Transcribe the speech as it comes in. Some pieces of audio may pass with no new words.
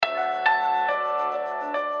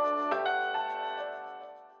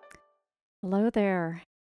Hello there,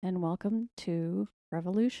 and welcome to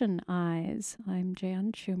Revolution Eyes. I'm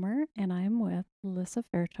Jan Schumer, and I'm with Alyssa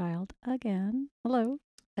Fairchild again. Hello.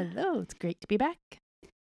 Hello, it's great to be back.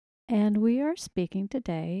 And we are speaking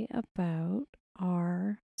today about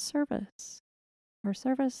our service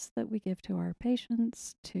that we give to our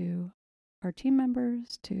patients, to our team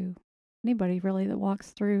members, to anybody really that walks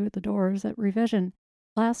through the doors at Revision.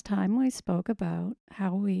 Last time we spoke about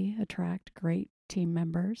how we attract great team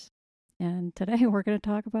members. And today we're going to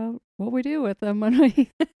talk about what we do with them when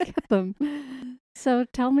we get them. So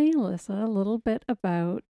tell me, Alyssa, a little bit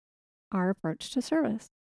about our approach to service.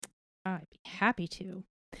 I'd be happy to.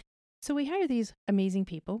 So we hire these amazing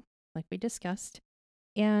people, like we discussed,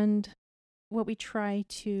 and what we try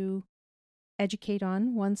to educate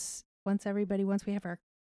on once we have our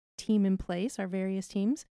team in place, our various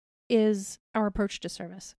teams, is our approach to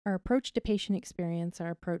service, our approach to patient experience,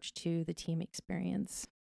 our approach to the team experience.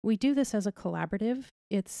 We do this as a collaborative.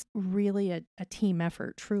 It's really a team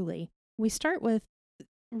effort, truly. We start with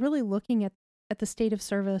really looking at the state of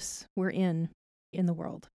service we're in the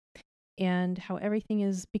world and how everything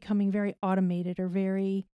is becoming very automated or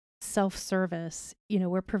very self-service.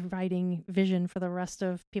 We're providing vision for the rest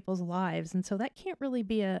of people's lives. And so that can't really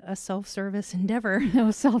be a self-service endeavor. No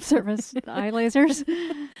self-service eye lasers.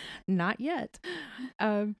 Not yet.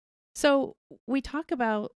 So we talk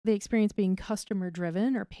about the experience being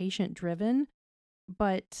customer-driven or patient-driven,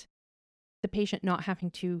 but the patient not having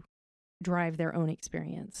to drive their own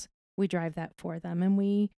experience. We drive that for them, and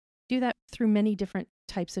we do that through many different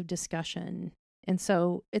types of discussion. And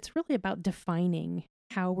so it's really about defining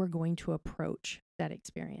how we're going to approach that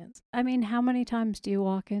experience. I mean, how many times do you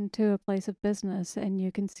walk into a place of business and you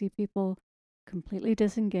can see people completely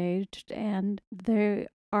disengaged and they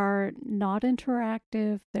are not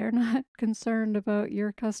interactive? They're not concerned about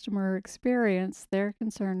your customer experience. They're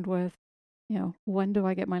concerned with, when do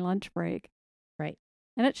I get my lunch break? Right.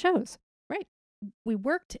 And it shows. Right. We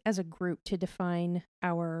worked as a group to define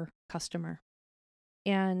our customer.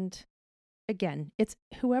 And again, it's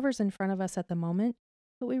whoever's in front of us at the moment,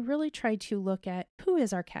 but we really try to look at who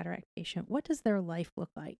is our cataract patient? What does their life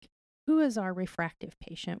look like? Who is our refractive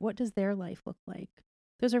patient? What does their life look like?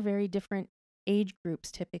 Those are very different age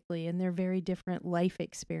groups typically, and they're very different life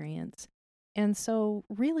experience. And so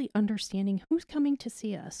really understanding who's coming to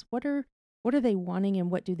see us, what are they wanting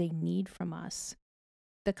and what do they need from us?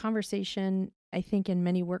 The conversation, I think, in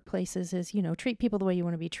many workplaces is, treat people the way you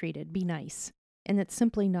want to be treated, be nice. And it's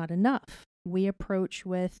simply not enough. We approach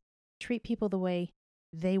with treat people the way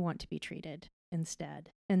they want to be treated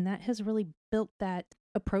instead. And that has really built that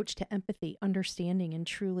approach to empathy, understanding, and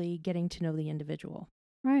truly getting to know the individual.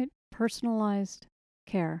 Right. Personalized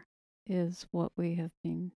care is what we have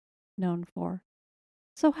been known for.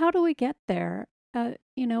 So how do we get there?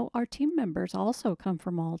 Our team members also come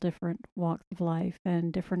from all different walks of life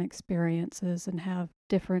and different experiences and have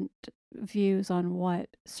different views on what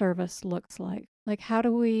service looks like. Like, how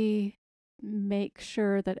do we make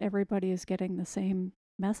sure that everybody is getting the same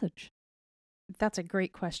message? That's a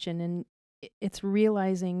great question. And it's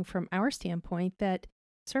realizing from our standpoint that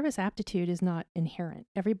service aptitude is not inherent.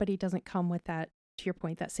 Everybody doesn't come with that, to your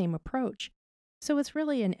point, that same approach. So it's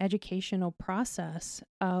really an educational process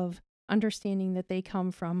of understanding that they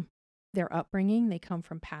come from their upbringing, they come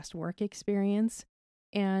from past work experience,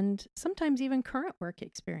 and sometimes even current work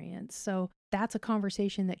experience. So that's a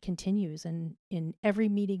conversation that continues. And in every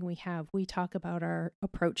meeting we have, we talk about our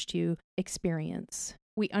approach to experience.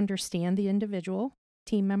 We understand the individual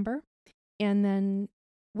team member, and then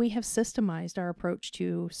we have systemized our approach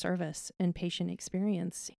to service and patient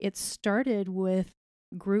experience. It started with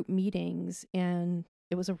group meetings, and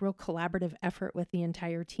it was a real collaborative effort with the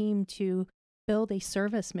entire team to build a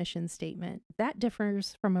service mission statement. That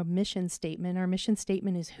differs from a mission statement. Our mission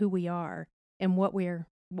statement is who we are and what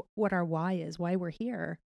our why is, why we're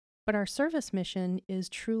here. But our service mission is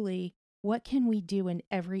truly what can we do in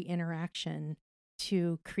every interaction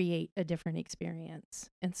to create a different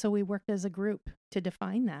experience. And so we worked as a group to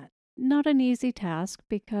define that. Not an easy task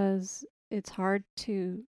because it's hard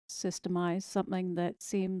to systemize something that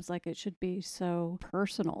seems like it should be so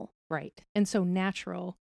personal. Right. And so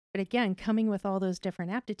natural. But again, coming with all those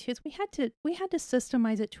different aptitudes, we had to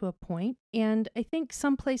systemize it to a point. And I think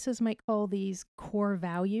some places might call these core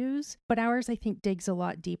values, but ours, I think, digs a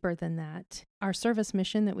lot deeper than that. Our service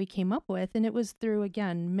mission that we came up with, and it was through,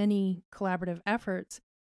 again, many collaborative efforts,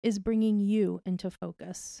 is bringing you into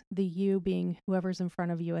focus, the you being whoever's in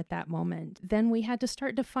front of you at that moment. Then we had to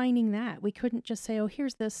start defining that. We couldn't just say, oh,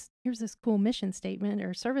 here's this cool mission statement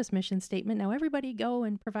or service mission statement. Now everybody go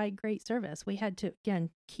and provide great service. We had to, again,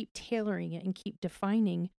 keep tailoring it and keep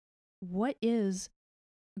defining what is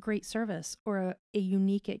great service or a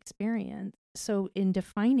unique experience. So, in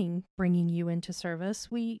defining bringing you into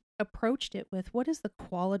service, we approached it with what is the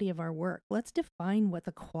quality of our work? Let's define what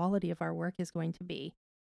the quality of our work is going to be.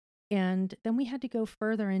 And then we had to go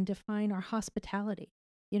further and define our hospitality.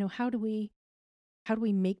 How do we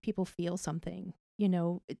make people feel something?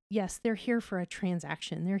 Yes, they're here for a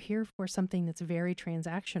transaction. They're here for something that's very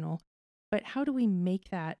transactional. But how do we make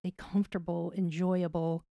that a comfortable,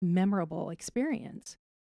 enjoyable, memorable experience?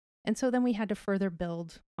 And so then we had to further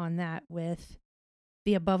build on that with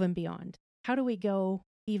the above and beyond. How do we go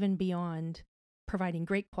even beyond providing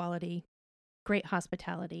great quality, great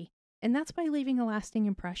hospitality? And that's by leaving a lasting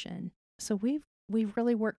impression. So we've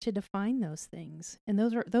really worked to define those things. And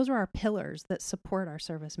those are our pillars that support our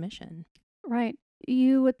service mission. Right.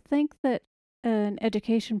 You would think that an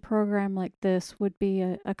education program like this would be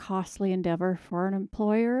a costly endeavor for an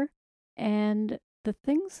employer. And the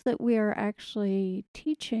things that we are actually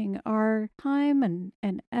teaching are time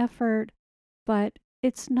and effort, but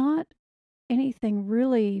it's not anything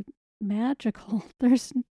really magical.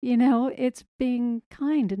 It's being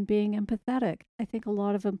kind and being empathetic. I think a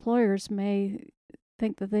lot of employers may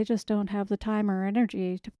think that they just don't have the time or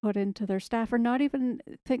energy to put into their staff, or not even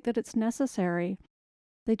think that it's necessary.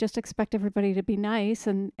 They just expect everybody to be nice,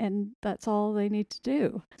 and that's all they need to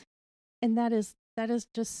do. And that is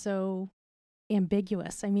just so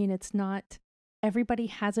ambiguous. I mean, it's not, everybody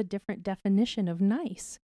has a different definition of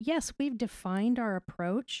nice. Yes, we've defined our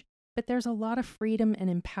approach, but there's a lot of freedom and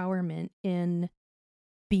empowerment in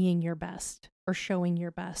being your best or showing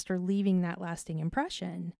your best or leaving that lasting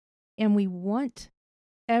impression. And we want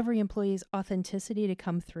every employee's authenticity to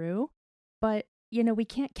come through, but we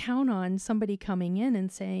can't count on somebody coming in and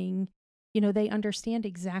saying, they understand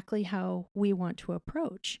exactly how we want to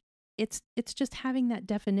approach. It's just having that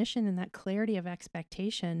definition and that clarity of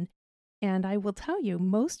expectation. And I will tell you,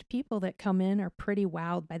 most people that come in are pretty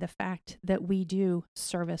wowed by the fact that we do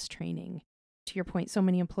service training. To your point, so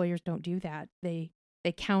many employers don't do that. They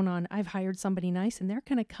count on, I've hired somebody nice and they're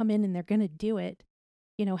going to come in and they're going to do it,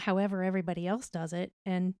 however everybody else does it.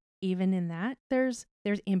 And even in that, there's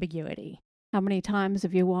ambiguity. How many times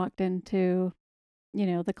have you walked into,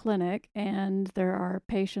 the clinic and there are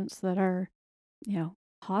patients that are,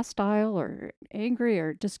 hostile or angry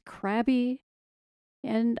or just crabby?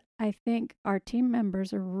 And I think our team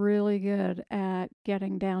members are really good at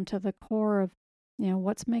getting down to the core of,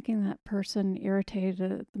 what's making that person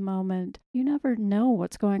irritated at the moment. You never know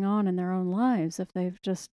what's going on in their own lives, if they've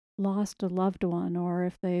just lost a loved one, or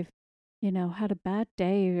if they've had a bad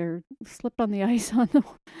day or slipped on the ice on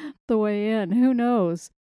the way in. Who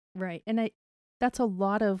knows? Right. And that's a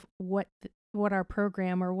lot of what our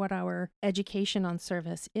program or what our education on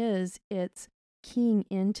service is. It's keying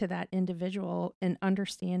into that individual and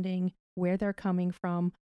understanding where they're coming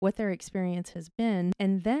from, what their experience has been,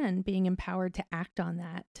 and then being empowered to act on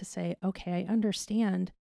that, to say, okay, I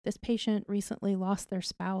understand this patient recently lost their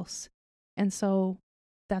spouse. And so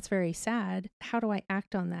that's very sad. How do I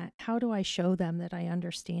act on that? How do I show them that I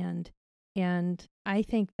understand? And I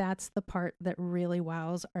think that's the part that really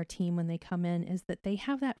wows our team when they come in, is that they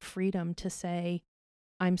have that freedom to say,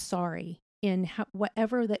 I'm sorry, in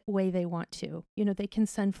whatever way they want to. They can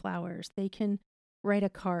send flowers, they can write a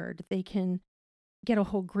card, they can get a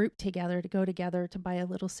whole group together to go together to buy a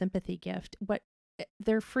little sympathy gift, but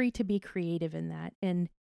they're free to be creative in that. And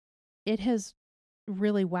it has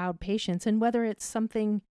really wowed patients. And whether it's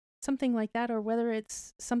something like that, or whether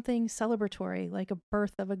it's something celebratory, like a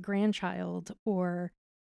birth of a grandchild or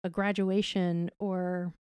a graduation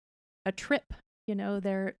or a trip,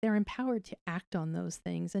 they're empowered to act on those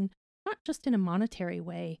things, and not just in a monetary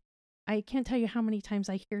way. I can't tell you how many times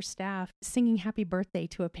I hear staff singing happy birthday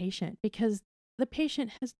to a patient because the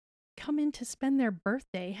patient has come in to spend their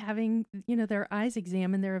birthday having, their eyes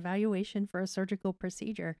examined, their evaluation for a surgical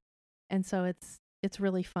procedure. And so it's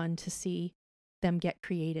really fun to see them get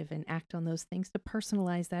creative and act on those things to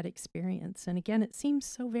personalize that experience. And again, it seems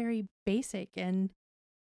so very basic and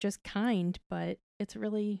just kind, but it's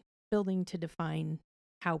really building to define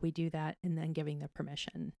how we do that and then giving the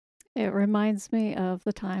permission. It reminds me of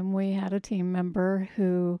the time we had a team member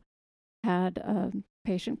who had a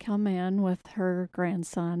patient come in with her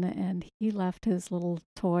grandson, and he left his little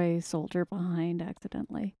toy soldier behind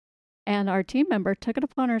accidentally. And our team member took it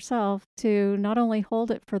upon herself to not only hold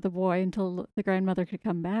it for the boy until the grandmother could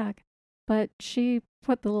come back, but she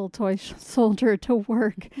put the little toy soldier to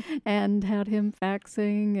work and had him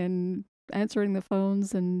faxing and answering the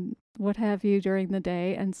phones and what have you during the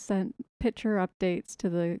day, and sent picture updates to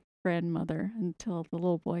the grandmother until the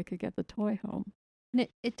little boy could get the toy home. And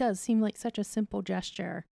it does seem like such a simple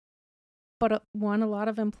gesture, But one, a lot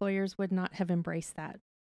of employers would not have embraced that.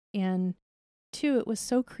 And two, it was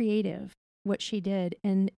so creative what she did.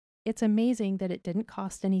 And it's amazing that it didn't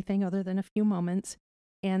cost anything other than a few moments.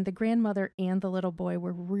 And the grandmother and the little boy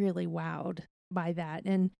were really wowed by that.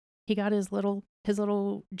 And he got his little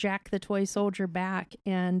Jack the Toy Soldier back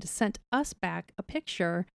and sent us back a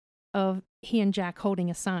picture of he and Jack holding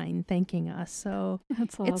a sign thanking us. So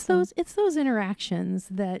That's awesome. it's those interactions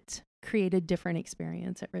that create a different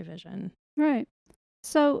experience at Revision. Right.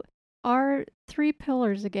 So our 3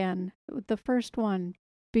 pillars again. The first one,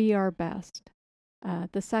 be our best.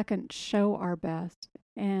 The second, show our best.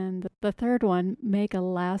 And the third one, make a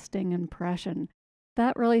lasting impression.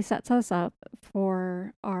 That really sets us up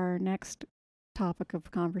for our next topic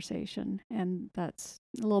of conversation. And that's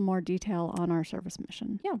a little more detail on our service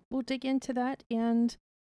mission. Yeah, we'll dig into that and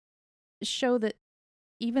show that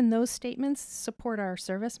even those statements support our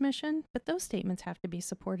service mission, but those statements have to be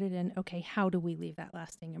supported in, okay, how do we leave that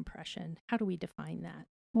lasting impression? How do we define that?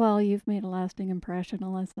 Well, you've made a lasting impression,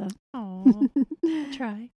 Alyssa. Oh, I'll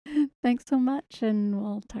try. Thanks so much, and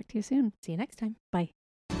we'll talk to you soon. See you next time. Bye.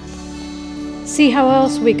 See how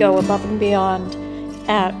else we go above and beyond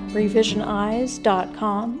at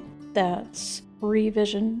revisioneyes.com. That's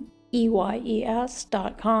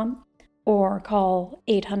revisioneyes.com. Or call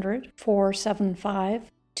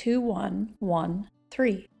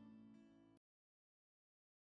 800-475-2113.